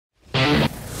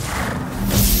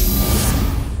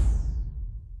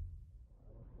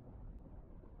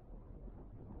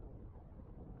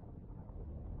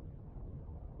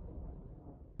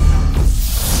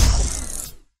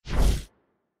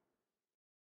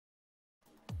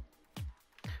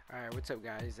Alright, what's up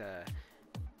guys?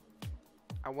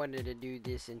 I wanted to do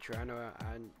this intro. I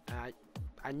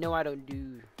know I don't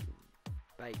do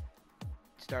like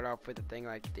start off with a thing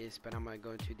like this, but I'm gonna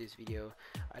go into this video.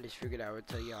 I just figured I would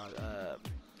tell y'all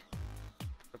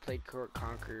I played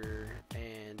Conqueror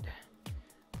and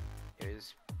it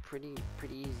was pretty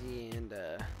easy, and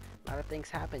a lot of things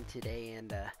happened today,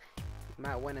 and you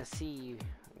might want to see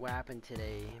what happened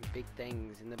today. Big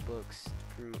things in the books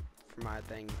for my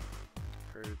thing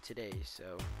for today.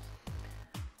 So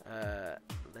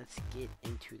let's get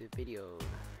into the video.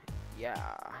 Yeah.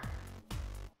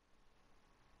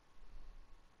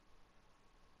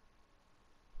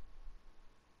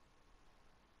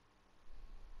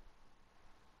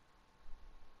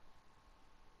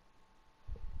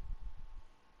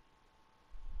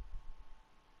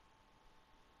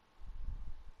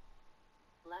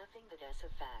 Laughing, but as a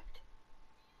fact.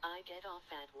 I get off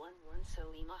at 1-1, so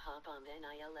Ima hop on, then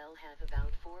I'll have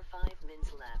about 4-5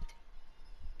 mins left.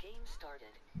 Game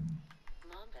started.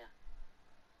 Mamba.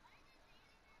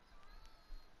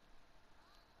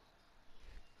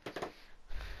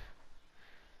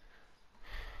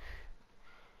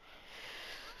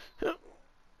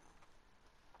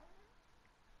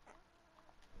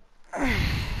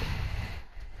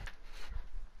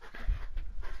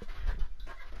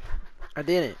 I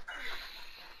did it.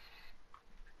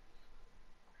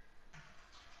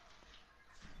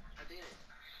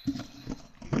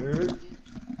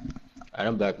 Alright,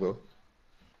 I'm back, bro.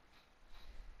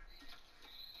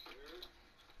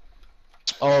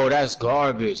 Oh, that's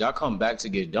garbage. I come back to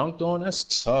get dunked on?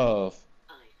 That's tough.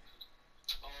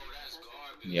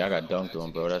 Yeah, I got dunked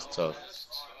on, bro. That's tough.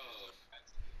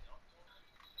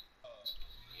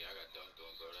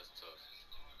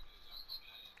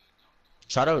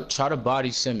 Try to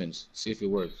body Simmons. See if it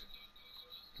works.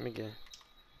 Let me get.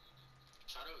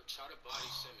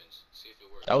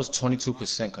 That was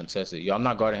 22% contested. Yo, I'm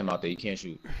not guarding him out there. He can't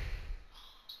shoot.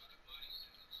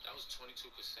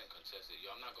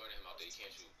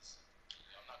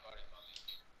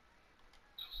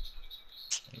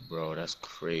 Bro, that's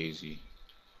crazy.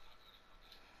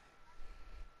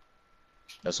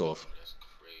 That's off.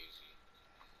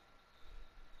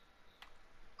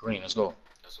 Green, let's go.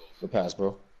 Good pass,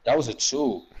 bro. That was a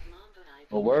 2.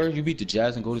 Oh, word? You beat the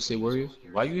Jazz and go to State Warriors?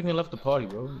 Why you even left the party,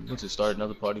 bro? You went to start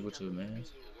another party with your man?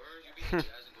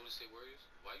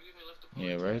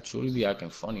 Yeah, right? Truly be acting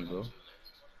funny, bro.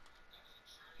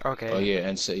 Okay. Oh, yeah,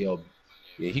 and say, yo,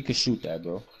 yeah, he can shoot that,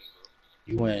 bro.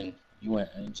 You in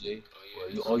NJ?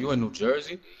 Oh, you in New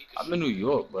Jersey? I'm in New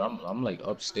York, but I'm like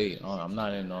upstate. I'm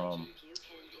not in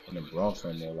the Bronx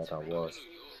no more like I was.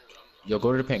 Yo,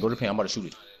 go to the paint. Go to the paint. I'm about to shoot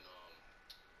it.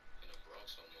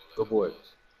 Good boy.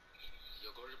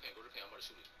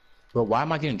 Bro, why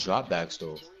am I getting dropbacks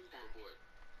though?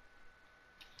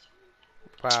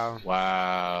 Wow.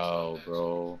 Wow,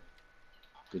 bro.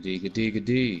 Good D, good D, good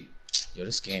D. Yo,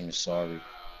 this game is sorry.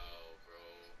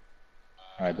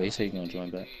 Alright, but he said you gonna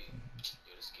join back.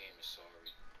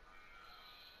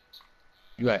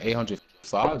 You got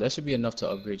 805? That should be enough to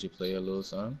upgrade your player a little,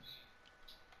 son.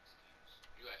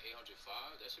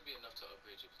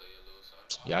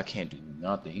 Yeah, I can't do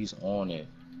nothing. He's on it.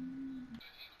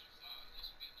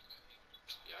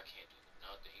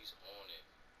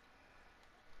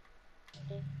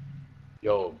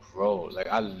 Yo, bro, like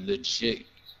I legit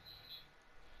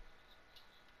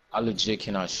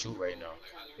cannot shoot right now.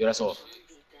 Yo, that's off.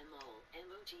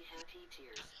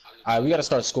 Alright, we gotta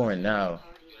start scoring now.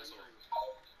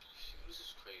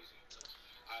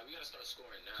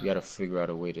 We gotta figure out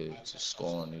a way to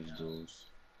score on these dudes.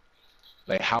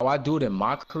 Like how I do it in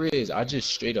my career is I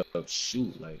just straight up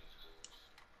shoot. Like,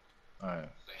 alright.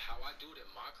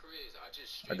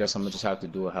 I guess I'm gonna just have to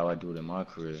do it how I do it in my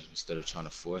career instead of trying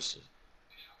to force it.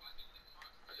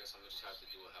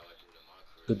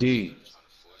 Good D.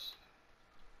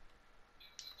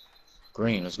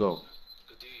 Green, let's go.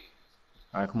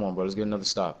 Alright, come on, bro. Let's get another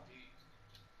stop.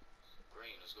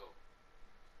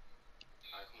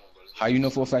 How you know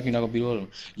for a fact you're not gonna beat all of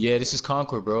them? Yeah, this is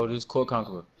Conqueror, bro. This is Court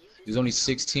Conqueror. There's only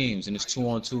 6 teams, and it's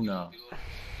 2-on-2 now.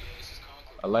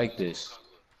 I like this.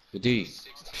 Good D.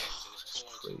 It's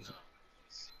crazy.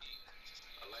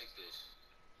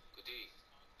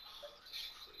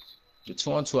 The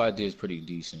 2-on-2 idea is pretty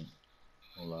decent.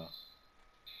 Hold on.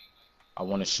 I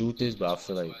want to shoot this, but I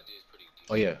feel like...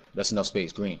 Oh, yeah. That's enough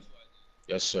space. Green.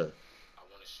 Yes, sir.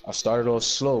 I started off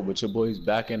slow, but your boy's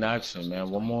back in action, man.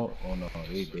 One more. Oh, no.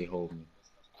 They hold me.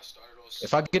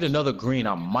 If I get another green,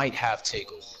 I might have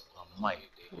takeover. I might.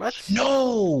 What?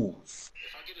 No!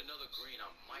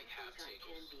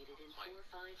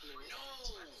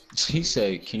 He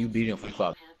said, can you beat it in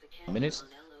 45 minutes?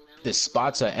 The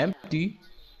spots are empty,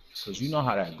 cause you know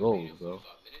how that goes, bro.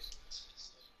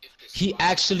 He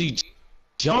actually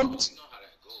jumped.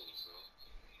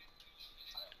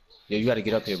 Yeah, you gotta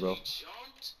get up here, bro.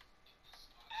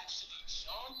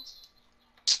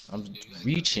 I'm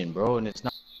reaching, bro, and it's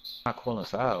not calling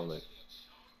foul. Like,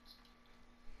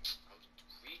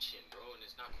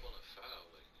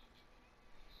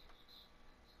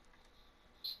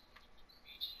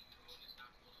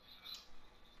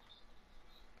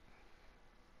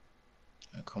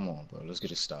 come on, bro. Let's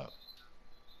get a stop.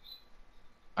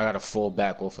 I gotta fall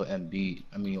back off of MB.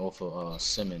 I mean, off of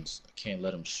Simmons. I can't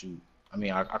let him shoot. I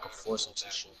mean, I could force him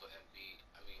to shoot.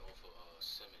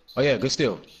 Oh yeah, good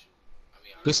steal.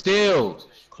 Good steal.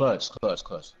 Clutch. Good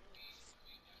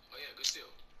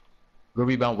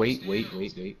rebound. Wait.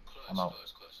 I'm out.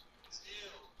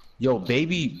 Yo,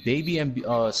 baby and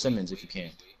Simmons if you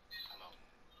can.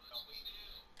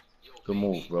 Good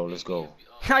move, bro. Let's go.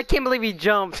 I can't believe he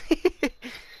jumped.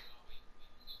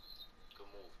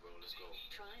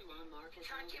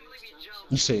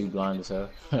 You say you blind as hell.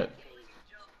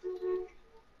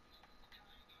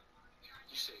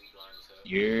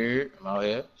 Yeah, I'm out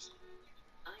here.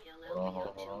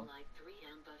 Hold on.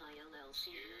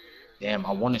 Damn,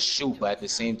 I want to shoot, but at the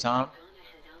same time,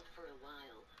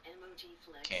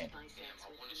 can't.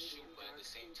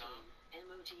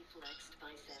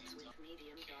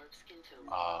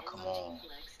 Ah, come on.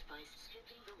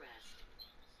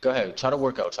 Go ahead, try to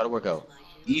work out.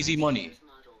 Easy money.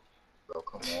 Bro,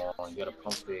 come on, you gotta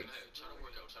pump fake.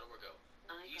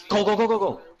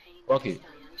 Go. Okay.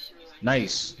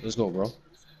 Nice. Let's go, bro.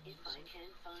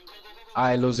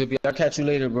 Alright, Lil Zippy, I'll catch you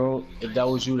later, bro. If that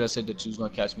was you that said that you was gonna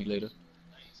catch me later,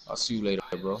 I'll see you later,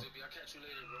 bro.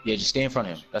 Yeah, just stay in front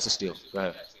of him. That's a steal. Go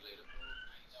ahead.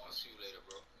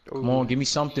 Come on, give me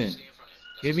something.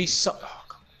 Give me some. Oh,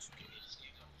 come on.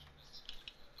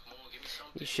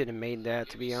 You should have made that,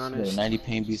 to be honest. 90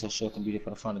 paint beats, I sure can be there if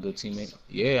I find a good teammate.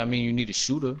 Yeah, I mean, you need a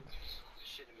shooter.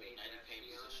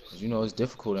 Cause you know it's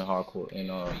difficult in hardcore.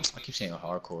 And I keep saying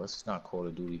hardcore. It's not Call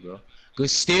of Duty, bro. Good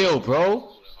steal,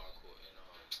 bro.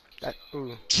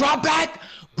 Drop back,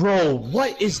 bro.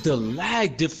 What is the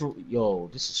lag different? Yo,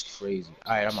 this is crazy.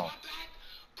 All right, I'm out.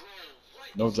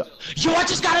 No drop. Yo, I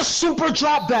just got a super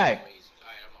drop back.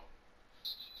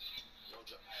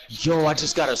 Yo, I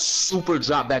just got a super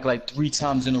drop back like 3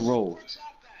 times in a row.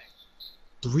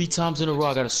 3 times in a row,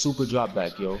 I got a super drop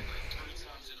back, yo.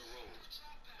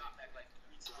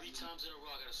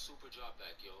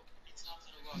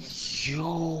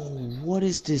 Yo, what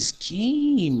is this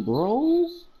game, bro?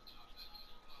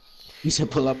 He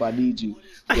said, pull up, I need you.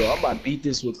 Yo, I'm about to beat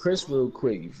this with Chris real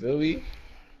quick, you feel me?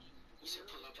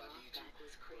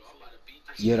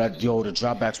 Yeah, yo, the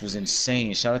dropbacks was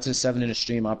insane. Shout out to 7 in the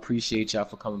stream. I appreciate y'all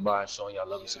for coming by and showing y'all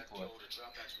love and support.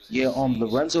 Yeah,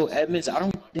 Lorenzo Edmonds, I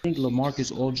don't think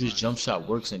LaMarcus Aldridge's jump shot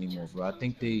works anymore, bro. I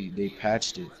think they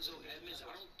patched it.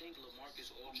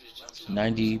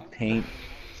 90 paint,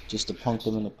 just to punk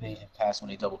them in the paint and pass when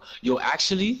they double. Yo,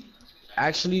 actually,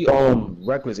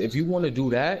 Reckless, if you want to do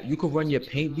that, you could run your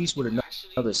paint beast with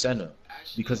another center.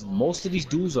 Because most of these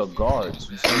dudes are guards,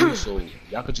 you feel me? So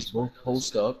y'all could just both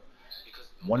post up.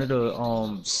 One of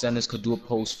the centers could do a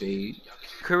post fade.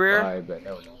 Career? Alright, bet.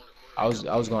 I was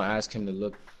gonna ask him to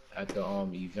look at the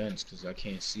events because I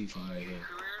can't see from right here.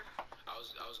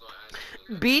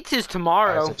 Beats is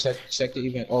tomorrow. Right, so check the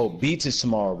event. Oh, Beats is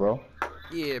tomorrow, bro.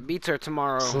 Yeah, beats are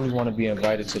tomorrow. I really want to be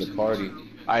invited to the party.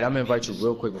 Alright, I'm gonna invite you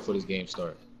real quick before this game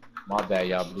starts. My bad,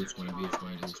 y'all. Blue screen. Let me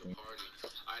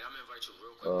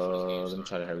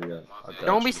try to hurry up.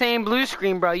 Don't be saying blue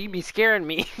screen, bro. You be scaring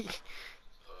me.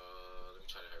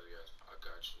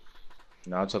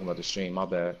 No, I'm talking about the stream. My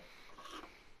bad.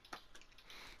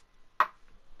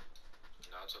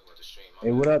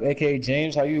 Hey, what up, aka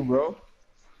James? How you, bro?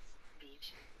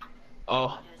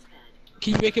 Oh.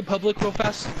 Can you make it public real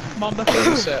fast, Mamba?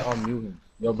 He said mute him.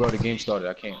 Yo, bro, the game started.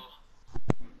 I can't.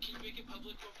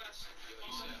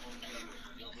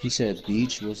 He said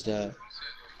beach. What's that?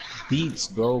 Beats,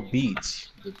 bro. Beats.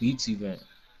 The Beats event.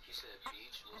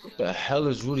 What the hell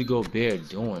is Rudy Gobert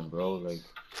doing, bro? Like.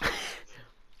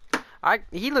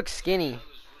 He looks skinny.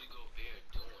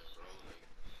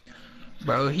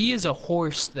 Bro, he is a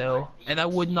horse though, and I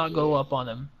would not go up on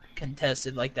him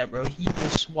contested like that, bro. He will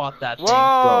swat that thing. Bro,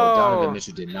 Donovan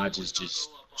Mitchell did not just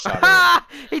try to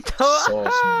he sauce me.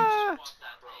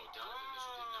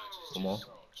 Come on.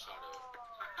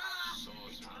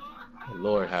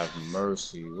 Lord have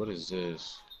mercy. What is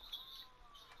this?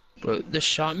 Bro, the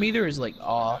shot meter is like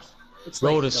off. It's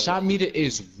bro, like the shot meter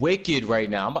is wicked right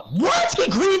now. What? He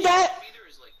greened that?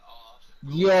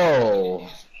 Yo.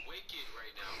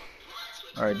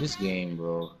 All right, this game,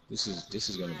 bro. This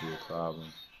is gonna be a problem.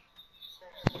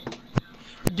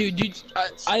 Dude,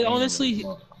 I honestly,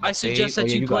 I suggest Oh that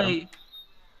yeah, you you got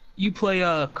him.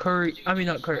 play Curry. I mean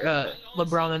not Curry.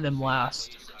 LeBron and them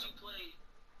last.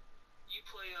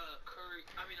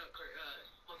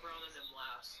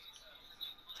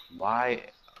 Why?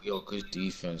 Yo, good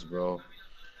defense, bro.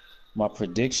 My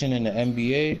prediction in the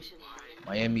NBA: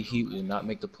 Miami Heat will not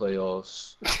make the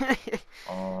playoffs.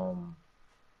 Um,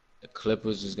 the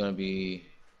Clippers is gonna be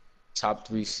top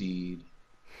 3 seed.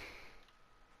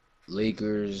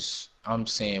 Lakers, I'm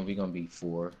saying we're gonna be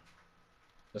 4.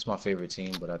 That's my favorite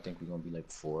team, but I think we're gonna be like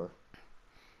 4.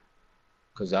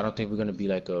 Cause I don't think we're gonna be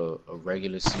like a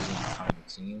regular season kind of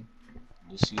team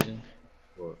this season.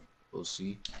 But we'll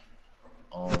see.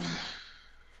 Um,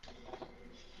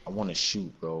 I want to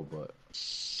shoot, bro, but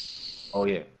oh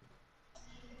yeah,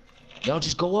 y'all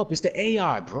just go up. It's the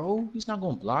AI, bro. He's not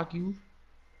gonna block you.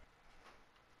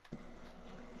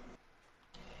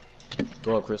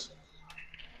 Go up, Chris.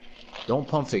 Don't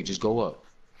pump fake. Just go up.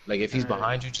 Like if he's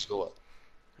behind you, just go up.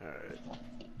 Alright.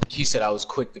 He said I was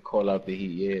quick to call out the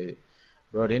Heat. Yeah,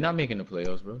 bro, they're not making the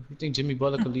playoffs, bro. You think Jimmy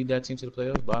Butler could lead that team to the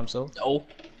playoffs by himself? No.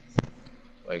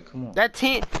 Like, come on. That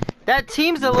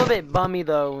team's a little bit bummy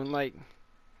though. Like,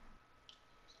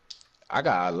 I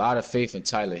got a lot of faith in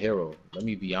Tyler Hero. Let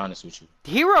me be honest with you.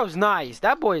 Hero's nice.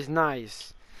 That boy's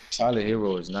nice. Tyler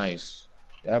Hero is nice.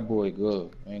 That boy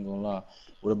good. I ain't gonna lie.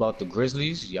 What about the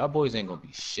Grizzlies? Y'all boys ain't gonna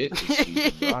be shit this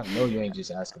season, bro. I know you ain't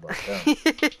just ask about them.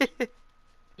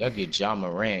 Y'all get Ja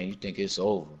Morant, you think it's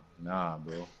over. Nah,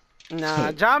 bro.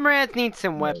 Nah, Ja Morant needs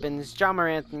some weapons. Ja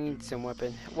Morant needs some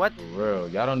weapon. What? For real.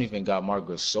 Y'all don't even got Marc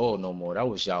Gasol no more. That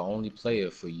was y'all only player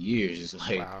for years. It's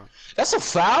like, Wow. that's a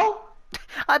foul?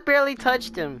 I barely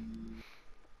touched him.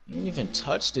 You didn't even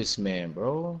touch this man,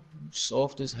 bro. You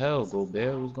soft as hell,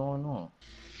 Gobert. What's going on?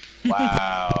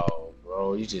 Wow,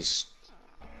 bro. You just...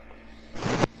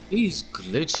 He's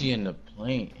glitchy in the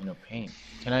paint.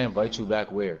 Can I invite you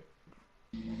back where?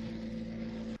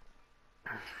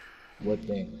 What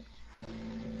thing?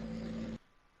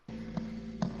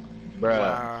 Bruh.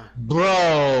 Wow.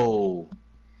 Bro!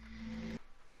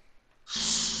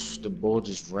 The ball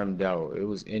just rimmed out. It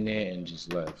was in there and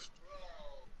just left.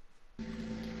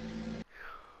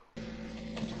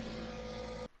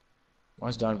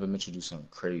 Why's Donovan Mitchell do something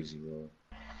crazy, bro?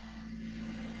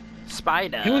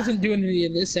 Spider. He wasn't doing any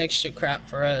of this extra crap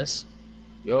for us.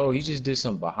 Yo, he just did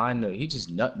some he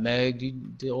just nutmegged. He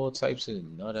did all types of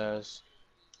nut ass.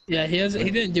 Yeah, he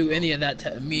didn't do any of that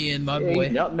to me and my Yeah, boy.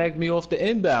 he nutmegged me off the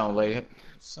inbound. Like,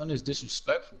 son is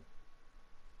disrespectful.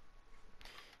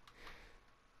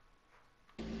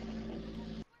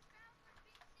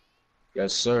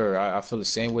 Yes, sir. I feel the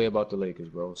same way about the Lakers,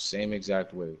 bro. Same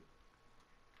exact way.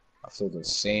 I feel the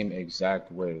same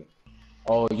exact way.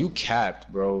 Oh, you capped,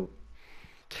 bro.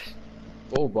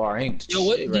 Full bar ain't Yo,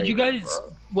 what shit did right you now, guys?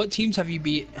 bro. What teams have you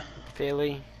beat?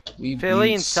 Philly. We Philly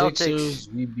beat and Celtics. Sixers.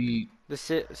 We beat The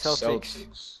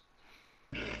Celtics.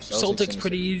 Celtics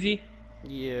pretty easy.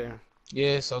 Yeah.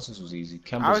 Yeah, Celtics was easy.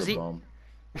 Kemba's was a bum.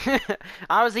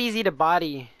 I was easy to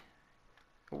body.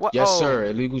 What? Yes, oh. sir.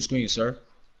 Illegal screen, sir.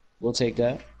 We'll take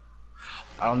that.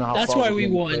 I don't know how That's far why we'll we get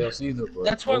in the won. playoffs either, but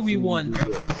That's why we hopefully won. do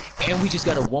good. And we just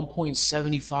got a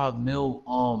 1.75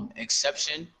 mil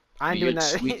exception. I ain't You're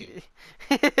doing tweaking.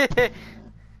 that.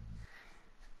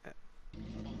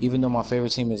 Even though my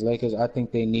favorite team is Lakers, I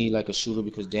think they need like a shooter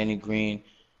because Danny Green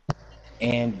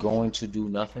and going to do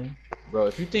nothing. Bro,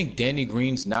 if you think Danny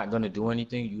Green's not gonna do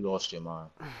anything, you lost your mind.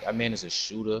 That man is a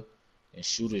shooter, and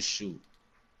shooters shoot.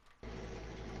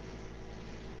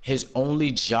 His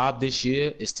only job this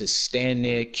year is to stand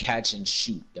there, catch, and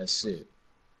shoot. That's it.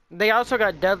 They also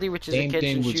got Dudley, which is a Same catch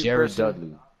thing and with shoot Jared person.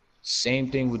 Dudley. Same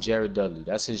thing with Jared Dudley.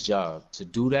 That's his job, to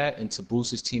do that and to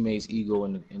boost his teammates' ego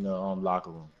in the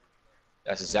locker room.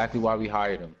 That's exactly why we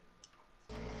hired him.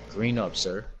 Green up,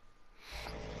 sir.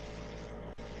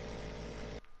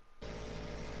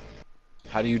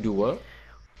 How do you do what?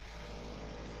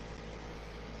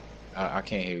 I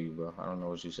can't hear you, bro. I don't know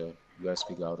what you said. You gotta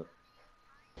speak louder.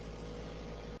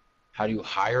 How do you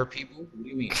hire people? What do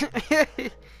you mean?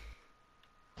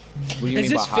 What do you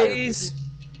Is mean by this hire phase?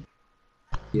 people?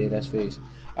 Yeah, that's phase.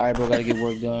 All right, bro. Gotta get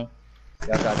work done.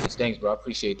 Y'all got this. Thanks, bro. I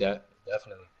appreciate that.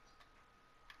 Definitely.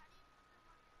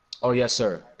 Oh yes,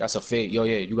 sir. That's a fade. Yo,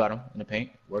 yeah, you got him in the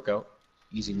paint. Workout.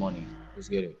 Easy money. Let's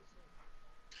get it.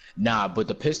 Nah, but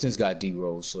the Pistons got D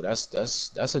Rose, so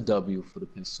that's a W for the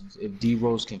Pistons. If D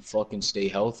Rose can fucking stay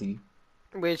healthy,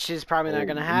 Which is probably not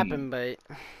gonna happen, but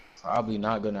probably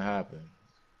not gonna happen.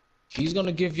 He's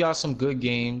gonna give y'all some good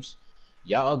games.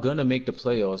 Y'all are gonna make the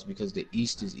playoffs because the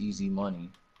East is easy money.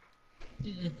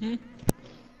 Mm-hmm.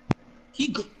 He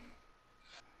go.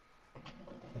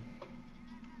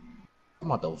 I'm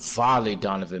about to volley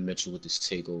Donovan Mitchell with this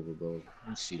takeover, bro. Let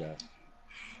me see that.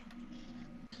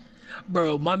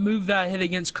 Bro, my move that I hit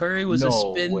against Curry was a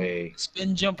No spin way.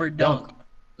 spin jumper Dunk. dunk.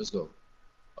 Let's go.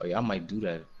 Oh yeah, I might do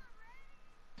that.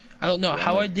 I don't know Yeah, I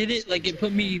how I might. did it. Like it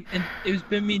put me in, it was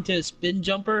putting me into a spin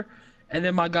jumper, and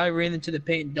then my guy ran into the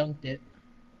paint and dunked it.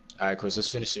 All right, Chris. Let's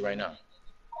finish it right now.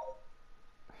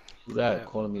 Who that? Yep.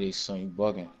 Calling me they son. You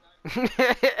bugging.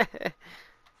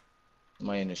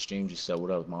 Somebody in the stream just said,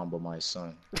 "What up, mom?" But my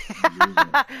son. You losing it.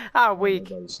 Ah, I ain't weak.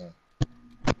 nobody's son.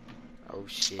 Oh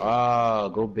shit. Ah,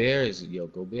 go Bears. Yo,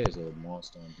 go Bears are a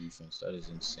monster on defense. That is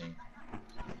insane.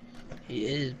 He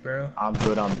is, bro. I'm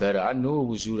good. I'm better. I knew it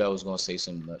was you that was gonna say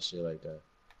some nut shit like that.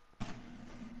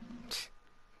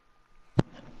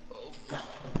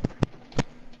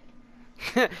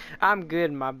 I'm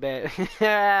good, my bet. These So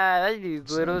I'm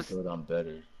littles. good. I'm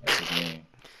better. That's his name.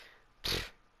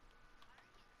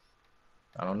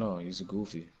 I don't know. He's a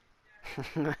goofy.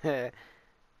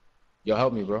 Yo,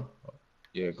 help me, bro.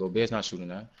 Yeah, Gobert's not shooting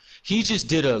that. He just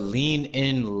did a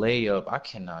lean-in layup. I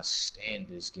cannot stand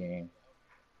this game.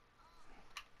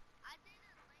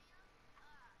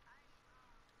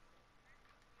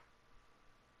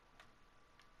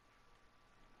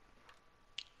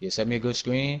 Yeah, send me a good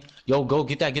screen. Yo, go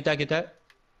get that, get that, get that.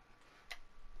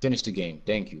 Finish the game.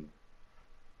 Thank you.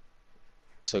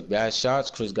 Took bad shots.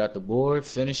 Chris got the board.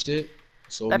 Finished it.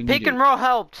 That's all we That pick needed. and roll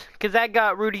helped, cause that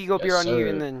got Rudy Gobert Yes, on you,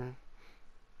 and sir. then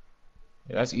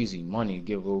Yeah, that's easy money.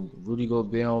 Give Rudy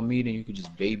Gobert on me, then you could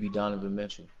just baby Donovan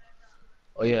Mitchell.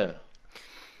 Oh yeah.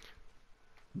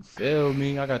 You feel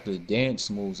me? I got the dance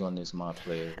moves on this my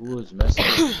player. Who is messing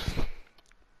with me?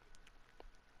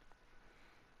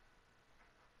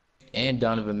 And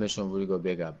Donovan Mitchell and Rudy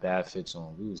Gobert got bad fits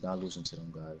on. We was not losing to them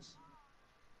guys.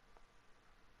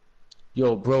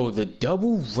 Yo, bro, the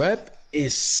double rep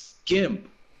is skimp.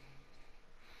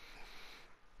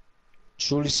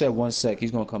 Truly said 1 sec.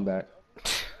 He's gonna come back.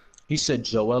 He said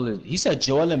Joel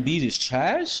Embiid is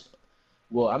trash.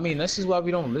 Well, I mean, this is why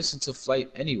we don't listen to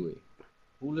Flight anyway.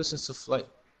 Who listens to Flight?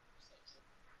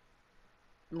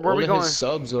 where All we of his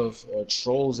going? subs are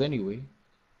trolls anyway.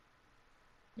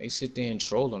 They sit there and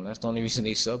troll him. That's the only reason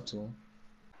they sub to him.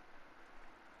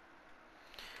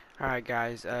 All right,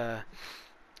 guys. I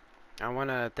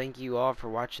wanna thank you all for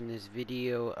watching this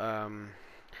video.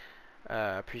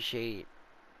 Appreciate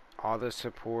all the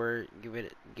support. Give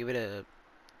it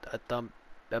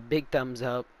a big thumbs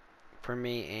up for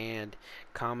me, and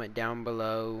comment down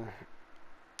below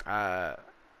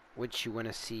what you want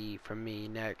to see from me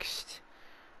next.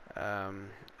 I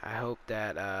hope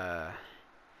that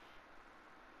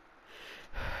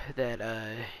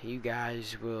you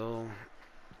guys will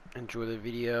enjoy the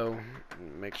video.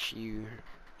 Make sure you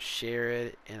share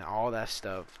it and all that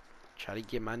stuff. Try to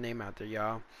get my name out there,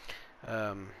 y'all.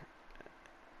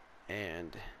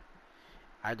 And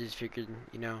I just figured,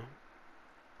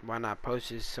 why not post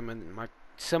this,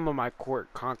 some of my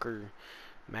court conquer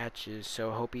matches.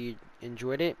 So hope you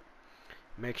enjoyed it.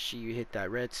 Make sure you hit that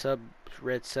red sub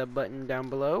button down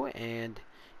below and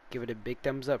give it a big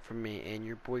thumbs up from me. And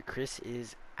your boy Chris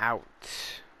is out.